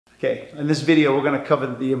Okay, in this video, we're gonna cover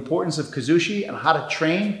the importance of kuzushi and how to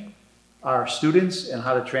train our students and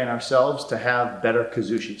how to train ourselves to have better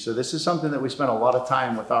kuzushi. So this is something that we spend a lot of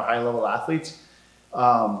time with our high-level athletes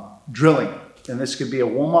drilling. And this could be a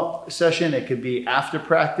warm-up session. It could be after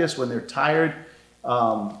practice when they're tired.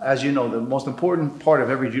 As you know, the most important part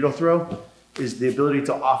of every judo throw is the ability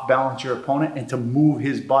to off-balance your opponent and to move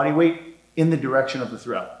his body weight in the direction of the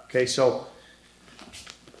throw. Okay, so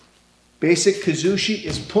basic kuzushi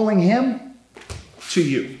is pulling him to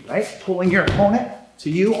you, right? Pulling your opponent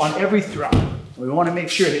to you on every throw. We want to make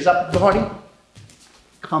sure his upper body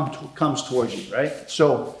comes towards you, right?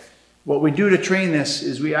 So what we do to train this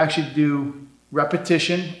is we actually do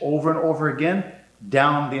repetition over and over again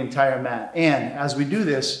down the entire mat. And as we do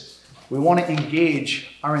this, we want to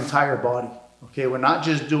engage our entire body. Okay, we're not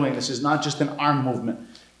just doing, this is not just an arm movement.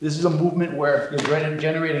 This is a movement where you're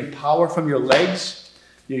generating power from your legs.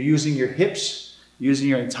 You're using your hips, using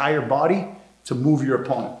your entire body to move your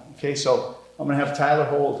opponent. Okay, so I'm gonna have Tyler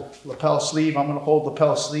hold lapel sleeve. I'm gonna hold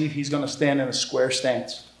lapel sleeve. He's gonna stand in a square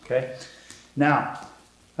stance, okay? Now,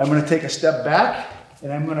 I'm gonna take a step back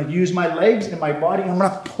and I'm gonna use my legs and my body. I'm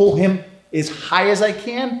gonna pull him as high as I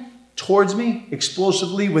can towards me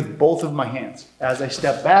explosively with both of my hands. As I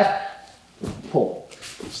step back, pull.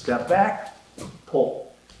 Step back,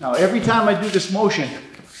 pull. Now, every time I do this motion,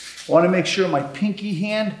 I want to make sure my pinky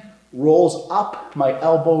hand rolls up, my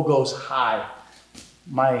elbow goes high.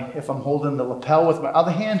 If I'm holding the lapel with my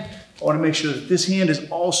other hand, I want to make sure that this hand is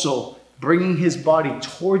also bringing his body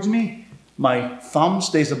towards me. My thumb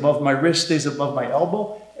stays above my wrist, stays above my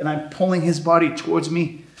elbow, and I'm pulling his body towards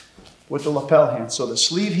me with the lapel hand. So the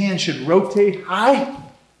sleeve hand should rotate high,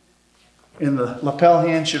 and the lapel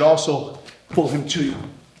hand should also pull him to you.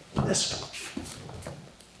 This.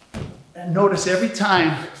 And notice every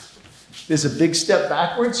time there's a big step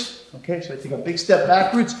backwards. Okay, so I take a big step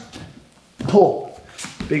backwards, pull.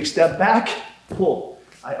 Big step back, pull.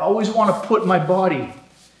 I always want to put my body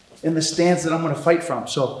in the stance that I'm going to fight from.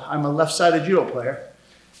 So I'm a left-sided judo player,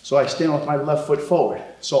 so I stand with my left foot forward.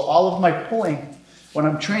 So all of my pulling, when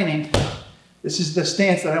I'm training, this is the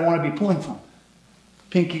stance that I want to be pulling from.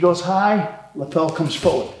 Pinky goes high, lapel comes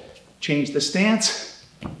forward. Change the stance,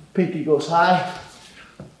 pinky goes high,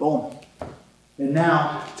 boom. And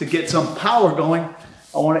now, to get some power going,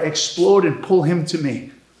 I want to explode and pull him to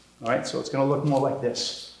me. All right, so it's going to look more like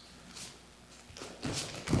this.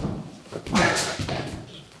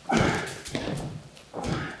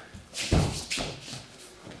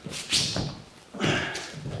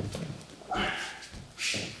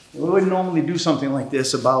 We would normally do something like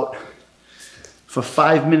this for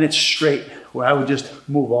 5 minutes straight, where I would just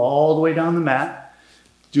move all the way down the mat,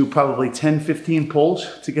 do probably 10, 15 pulls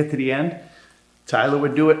to get to the end. Tyler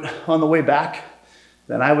would do it on the way back,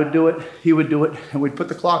 then I would do it, he would do it, and we'd put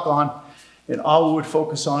the clock on, and all we would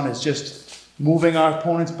focus on is just moving our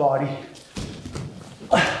opponent's body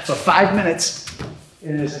for 5 minutes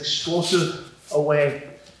in as explosive a way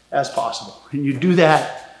as possible. And you do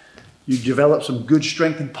that, you develop some good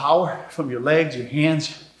strength and power from your legs, your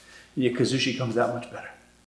hands, and your kuzushi comes that much better.